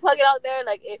 I just want to plug it out there,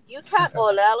 like, if you can't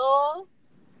olelo,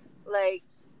 like,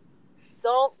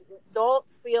 don't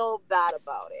feel bad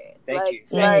about it. Thank you.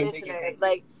 To our listeners,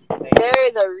 like, there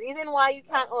is a reason why you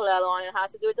can't olelo, and it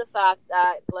has to do with the fact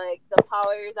that, like, the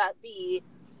powers that be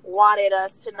wanted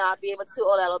us to not be able to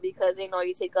olelo because they know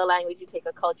you take a language, you take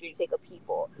a culture, you take a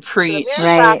people. Preach. So the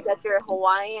mere fact that you're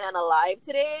Hawaiian and alive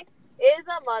today is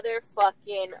a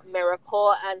motherfucking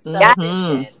miracle and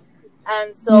celebration.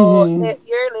 And so if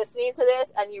you're listening to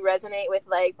this and you resonate with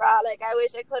like, bro, like I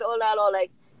wish I could olelo, like,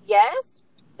 yes,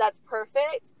 that's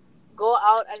perfect. Go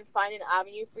out and find an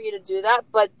avenue for you to do that,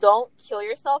 but don't kill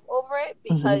yourself over it,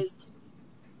 because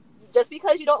just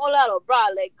because you don't olelo, bro,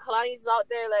 like Kalani's out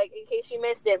there, like, in case you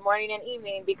missed it, morning and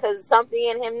evening, because something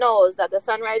in him knows that the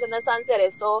sunrise and the sunset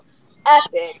is so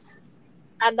epic,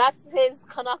 and that's his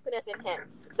Kanakaness in him.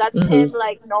 That's him,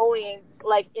 like, knowing,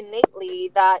 like,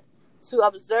 innately that to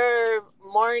observe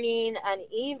morning and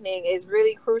evening is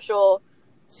really crucial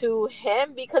to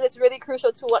him, because it's really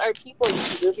crucial to what our people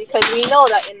used to do, because we know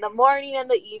that in the morning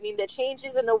and the evening, the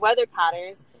changes in the weather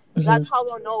patterns, that's how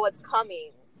we'll know what's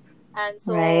coming. And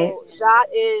so that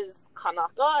is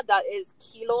Kanaka, that is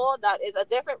Kilo, that is a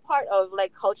different part of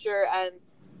like culture and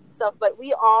stuff, but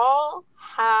we all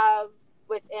have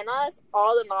within us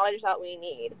all the knowledge that we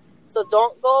need. So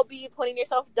don't go be putting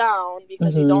yourself down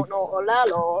because you don't know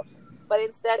olelo, but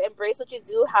instead embrace what you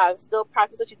do have, still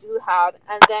practice what you do have,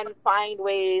 and then find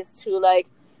ways to like,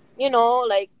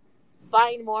 like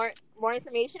find more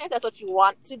information if that's what you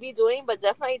want to be doing, but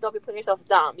definitely don't be putting yourself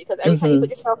down, because every time you put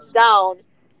yourself down,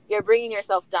 you're bringing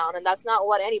yourself down, and that's not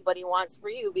what anybody wants for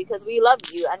you, because we love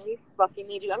you and we fucking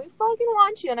need you and we fucking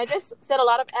want you. And I just said a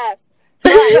lot of F's,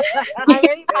 but I'm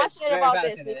really passionate about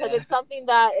this because it's something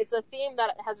that it's a theme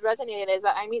that has resonated, is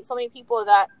that I meet so many people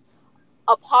that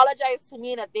apologize to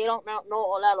me that they don't know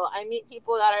Olelo. I meet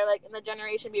people that are like in the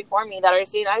generation before me that are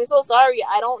saying, I'm so sorry,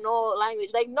 I don't know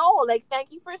language. Like, no, like,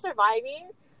 thank you for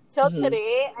surviving till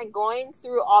today and going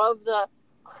through all of the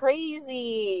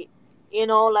crazy, you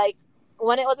know, like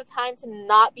when it was a time to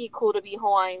not be cool to be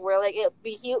Hawaiian, where like it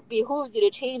behooves you to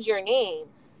change your name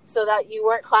so that you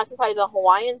weren't classified as a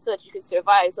Hawaiian so that you could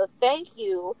survive. So thank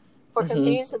you for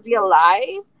continuing to be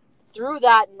alive through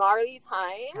that gnarly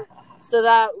time so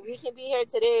that we can be here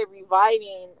today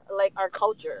reviving like our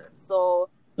culture. So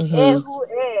anyways,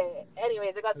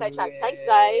 I got sidetracked. Thanks,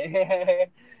 guys.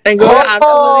 And go to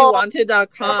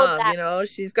absolutelywanted.com. You know,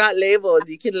 she's got labels.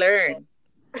 You can learn.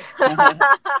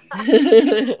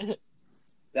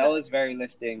 That was very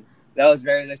lifting.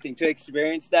 To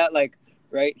experience that, like,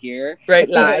 right here. Right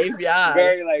live, yeah.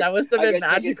 Very, like, that must have been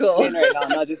magical. Right now,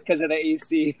 not just because of the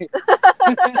AC.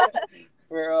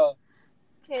 For real.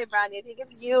 Okay, Brandy, I think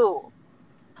it's you.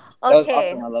 Okay. That was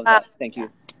awesome. I love that. Thank you.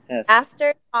 Yes.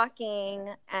 After talking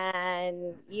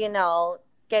and, you know,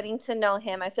 getting to know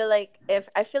him, I feel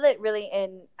it really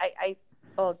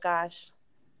oh gosh.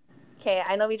 Okay,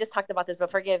 I know we just talked about this, but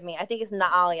forgive me. I think it's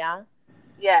Na'alia.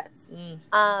 Yes.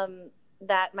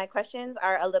 That my questions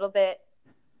are a little bit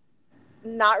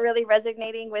not really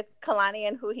resonating with Kalani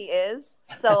and who he is.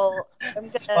 So I'm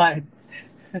gonna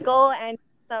go and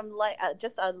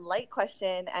just a light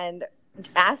question and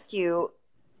ask you,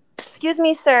 excuse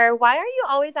me, sir, why are you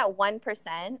always at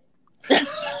 1%?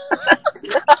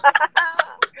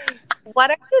 What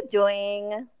are you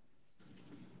doing?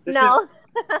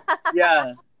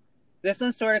 Yeah. This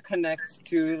one sort of connects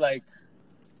to, like,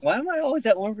 why am I always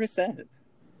at 1%?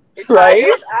 Right?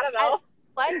 I don't know.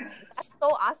 But that's so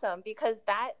awesome because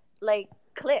that, like,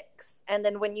 clicks. And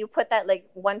then when you put that, like,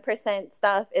 1%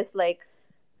 stuff, it's like,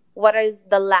 what is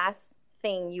the last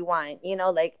thing you want? You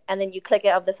know, like, and then you click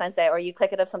it of the sunset or you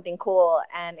click it of something cool.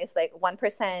 And it's like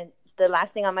 1%, the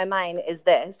last thing on my mind is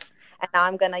this. And now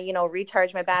I'm going to, you know,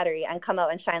 recharge my battery and come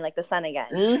out and shine like the sun again.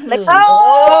 Like,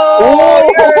 I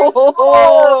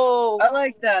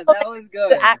like that. That was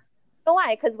good. You know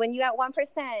why? Because when you at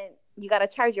 1%, you got to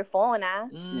charge your phone now.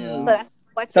 Yeah. So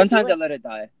that's sometimes I let it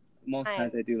die. Most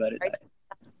times I do let it die.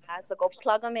 So go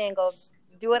plug them in. Go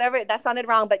do whatever. That sounded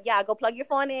wrong. But yeah, go plug your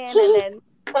phone in and then,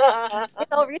 you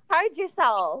know, recharge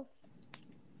yourself.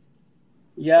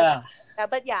 Yeah.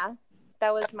 But yeah,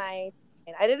 that was my...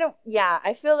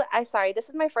 sorry, this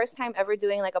is my first time ever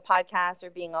doing like a podcast or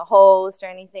being a host or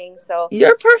anything. So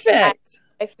you're perfect.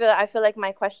 I feel like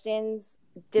my questions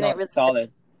didn't really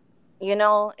solid. You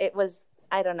know, it was,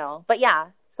 I don't know. But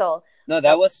yeah, so no,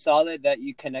 that was solid that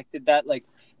you connected that. Like,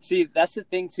 see, that's the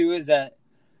thing too, is that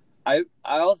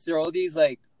I'll throw these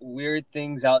like weird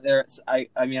things out there. I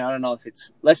mean, I don't know if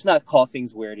it's, let's not call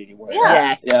things weird anymore.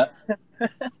 Yeah. Yes. Yeah.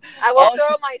 I will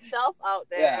throw myself out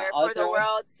there for the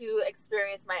world to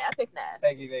experience my epicness.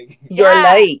 Thank you. You're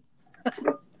light.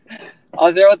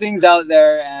 I'll throw things out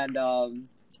there and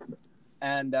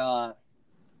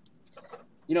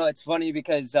you know, it's funny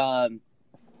because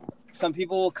some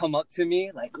people will come up to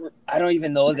me, like, I don't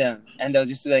even know them, and they'll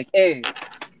just be like, hey,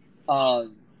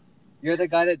 you're the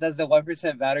guy that does the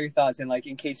 1% battery thoughts and, like,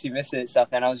 in case you miss it stuff.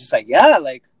 And I was just like, yeah,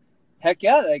 like, heck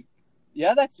yeah, like,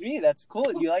 yeah, that's me. That's cool.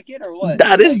 Do you like it or what?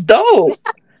 That is dope.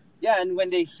 Yeah, and when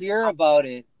they hear about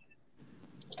it,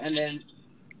 and then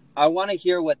I want to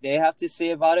hear what they have to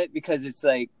say about it, because it's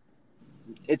like,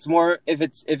 it's more, if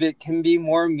it can be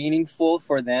more meaningful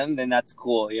for them, then that's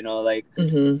cool, you know, like,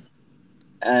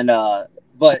 and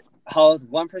but how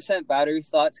 1% battery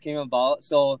thoughts came about.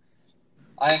 So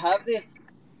I have this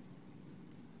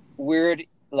weird,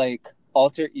 like,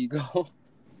 alter ego.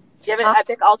 You have an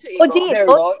epic alter ego. There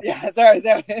we go. Yeah, sorry.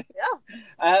 Yeah.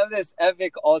 I have this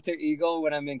epic alter ego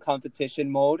when I'm in competition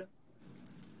mode.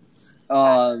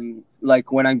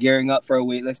 Like when I'm gearing up for a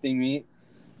weightlifting meet,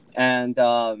 and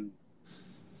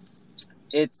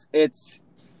it's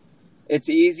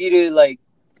easy to, like,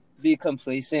 be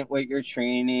complacent with your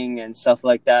training and stuff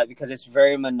like that because it's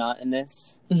very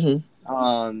monotonous. You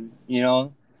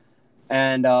know,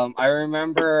 and I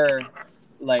remember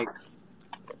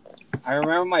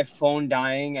my phone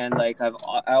dying, and like I'm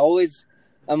always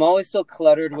so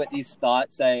cluttered with these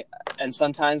thoughts. And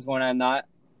sometimes when I'm not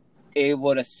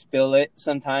able to spill it,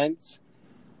 sometimes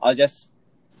I'll just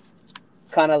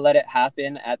kind of let it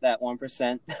happen at that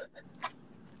 1%.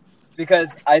 Because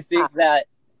I think that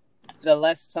the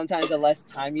less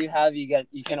time you have,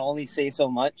 you can only say so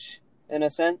much, in a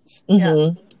sense.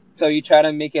 So you try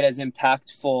to make it as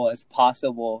impactful as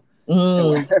possible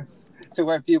to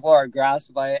where people are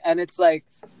grasped by it. And it's like,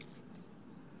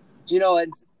 you know,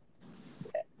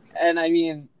 and I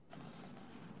mean,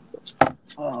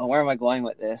 Oh, where am I going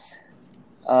with this?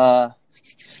 Yeah,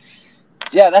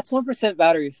 that's 1%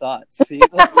 battery thoughts. See,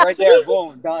 right there,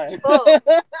 boom, done.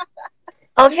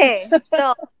 Okay,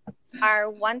 so our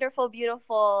wonderful,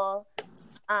 beautiful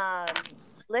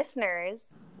listeners,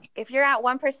 if you're at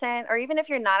 1%, or even if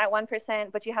you're not at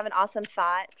 1%, but you have an awesome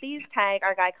thought, please tag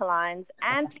our guy Kalans,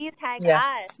 and please tag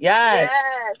us. Yes.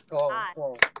 Go.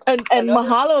 And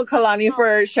mahalo, Kalani,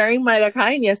 for sharing my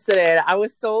Rakain yesterday. I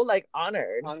was so like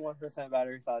honored. On 1%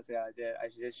 battery thoughts, yeah, I did. I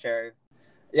should just share.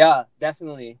 Yeah,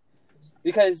 definitely.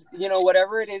 Because,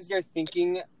 whatever it is you're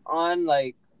thinking on,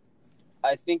 like,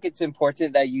 I think it's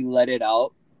important that you let it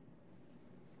out.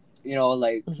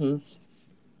 Like,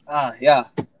 yeah.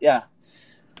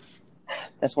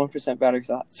 That's 1% battery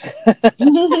thoughts.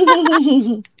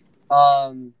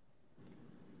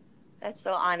 That's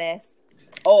so honest.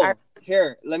 Oh,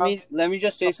 here, let me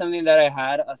just say something that I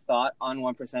had a thought on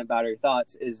 1% battery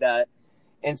thoughts is that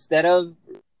instead of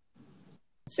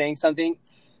saying something,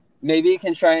 maybe you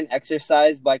can try and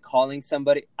exercise by calling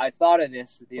somebody. I thought of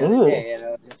this the other day, and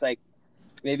I was just like,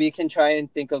 maybe you can try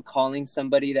and think of calling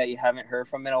somebody that you haven't heard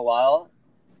from in a while,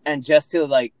 and just to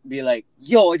like be like,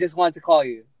 yo, I just wanted to call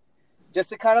you. Just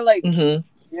to kind of like,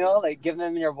 like give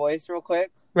them your voice real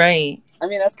quick. Right. I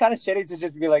mean, that's kind of shitty to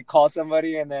just be like, call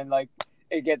somebody and then like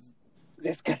it gets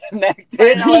disconnected. But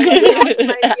it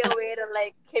might be a way to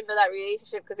like kindle that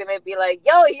relationship because it might be like,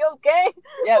 yo, you okay?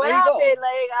 Yeah, what there you happened? go.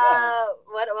 Like,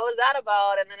 what was that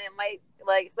about? And then it might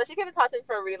like, especially if you've been talking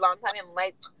for a really long time, it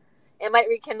might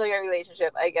rekindle your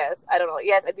relationship, I guess. I don't know.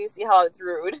 Yes, I do see how it's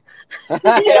rude.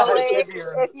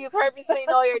 If you purposely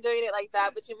know you're doing it like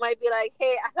that, but you might be like,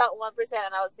 hey, I got 1%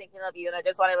 and I was thinking of you and I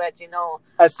just want to let you know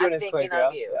as soon I'm as thinking quick,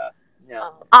 of you. Yeah.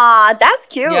 That's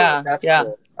cute. Yeah, that's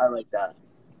cool. I like that.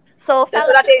 So just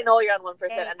so that they know you're on 1%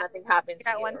 and nothing happened to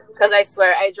you. Because I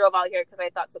swear, I drove out here because I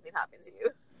thought something happened to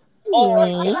you. Oh,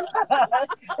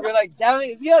 you're like, damn it,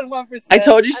 is he on 1%? I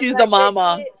told you she's the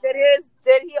mama.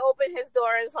 Did he open his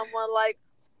door and someone like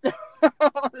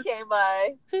came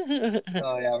by?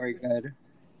 Oh yeah, we're good.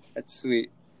 That's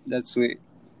sweet.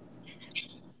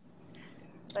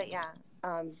 But yeah,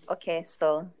 okay,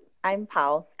 so I'm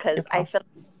Pal because I feel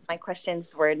like my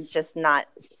questions were just not,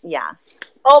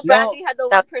 Oh, Brandy had the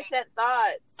 1%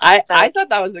 thoughts. I thought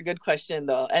that was a good question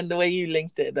though, and the way you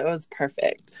linked it, that was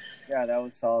perfect. Yeah, that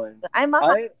was solid. I'm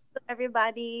a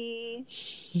everybody.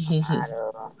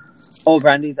 Oh,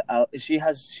 Brandy's out. She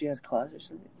has class or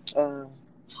something.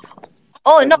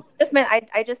 Oh no, just meant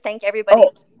I just thank everybody.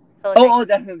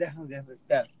 Definitely.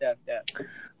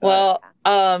 Well,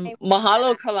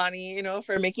 mahalo, Kalani,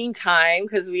 for making time,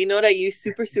 because we know that you're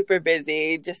super, super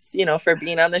busy, just, for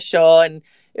being on the show. And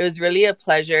it was really a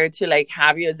pleasure to like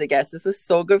have you as a guest. This was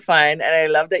so good fun. And I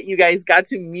love that you guys got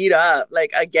to meet up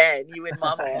like again, you and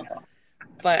Mama.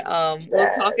 But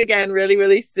we'll talk again really,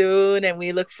 really soon. And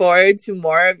we look forward to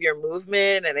more of your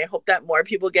movement. And I hope that more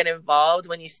people get involved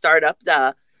when you start up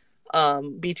the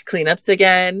beach cleanups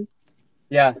again.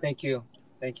 Yeah, thank you.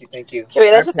 Okay,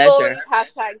 wait, let's just go over these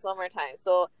hashtags one more time.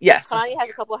 So yes, Kalani has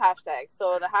a couple hashtags.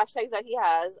 So the hashtags that he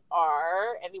has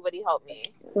are, anybody help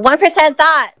me? 1%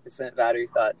 thought. 1% battery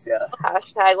thoughts, yeah.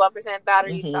 Hashtag 1%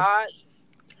 battery thought.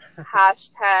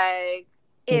 Hashtag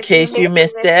in case you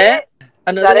missed it.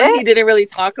 Another one he didn't really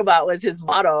talk about was his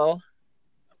motto.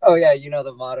 Oh yeah, you know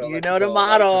the motto. You know the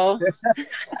motto.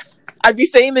 I'd be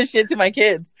saying this shit to my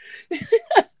kids.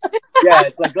 Yeah,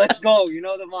 it's like, let's go. You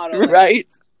know the motto.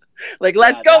 Right. Like,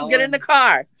 let's go. Get in the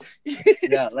car.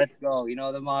 Yeah, let's go. You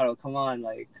know the motto. Come on.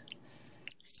 Like,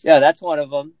 yeah, that's one of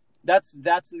them. That's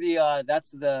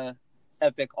the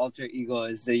epic alter ego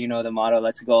is the, the motto.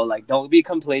 Let's go. Like, don't be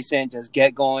complacent. Just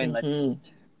get going. Let's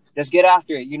just get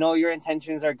after it. Your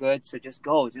intentions are good. So just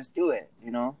go. Just do it,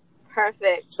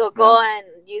 Perfect. So go and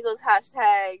use those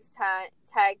hashtags.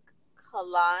 Tag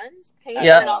Kalans.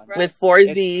 Yeah, with 4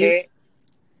 Z's.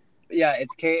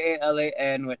 It's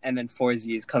Kalan and then 4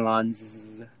 Z's.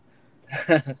 Kalans.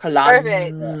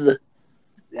 Perfect.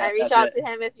 Yeah, and reach out to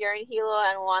him if you're in Hilo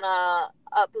and wanna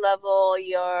up level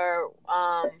your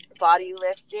body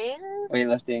lifting.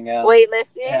 Weightlifting. Yeah. Olympic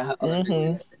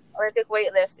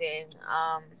weightlifting.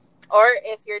 Or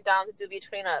if you're down to do beach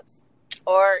cleanups.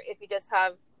 Or if you just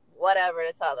have whatever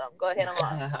to tell them. Go hit them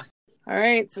up. All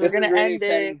right, so we're going to end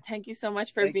it. Thank you so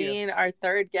much for being our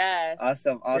third guest.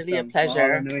 Awesome. Really a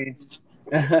pleasure.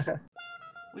 Mahalo.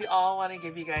 We all want to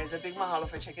give you guys a big mahalo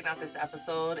for checking out this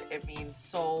episode. It means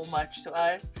so much to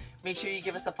us. Make sure you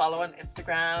give us a follow on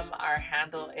Instagram. Our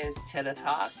handle is Tilla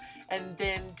Talk. And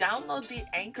then download the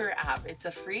Anchor app. It's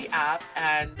a free app,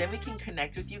 and then we can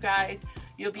connect with you guys.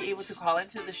 You'll be able to call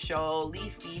into the show,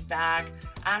 leave feedback,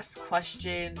 ask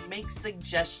questions, make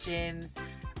suggestions,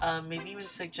 maybe even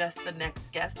suggest the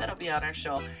next guest that'll be on our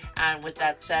show. And with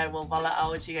that said, we'll voila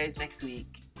out with you guys next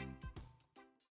week.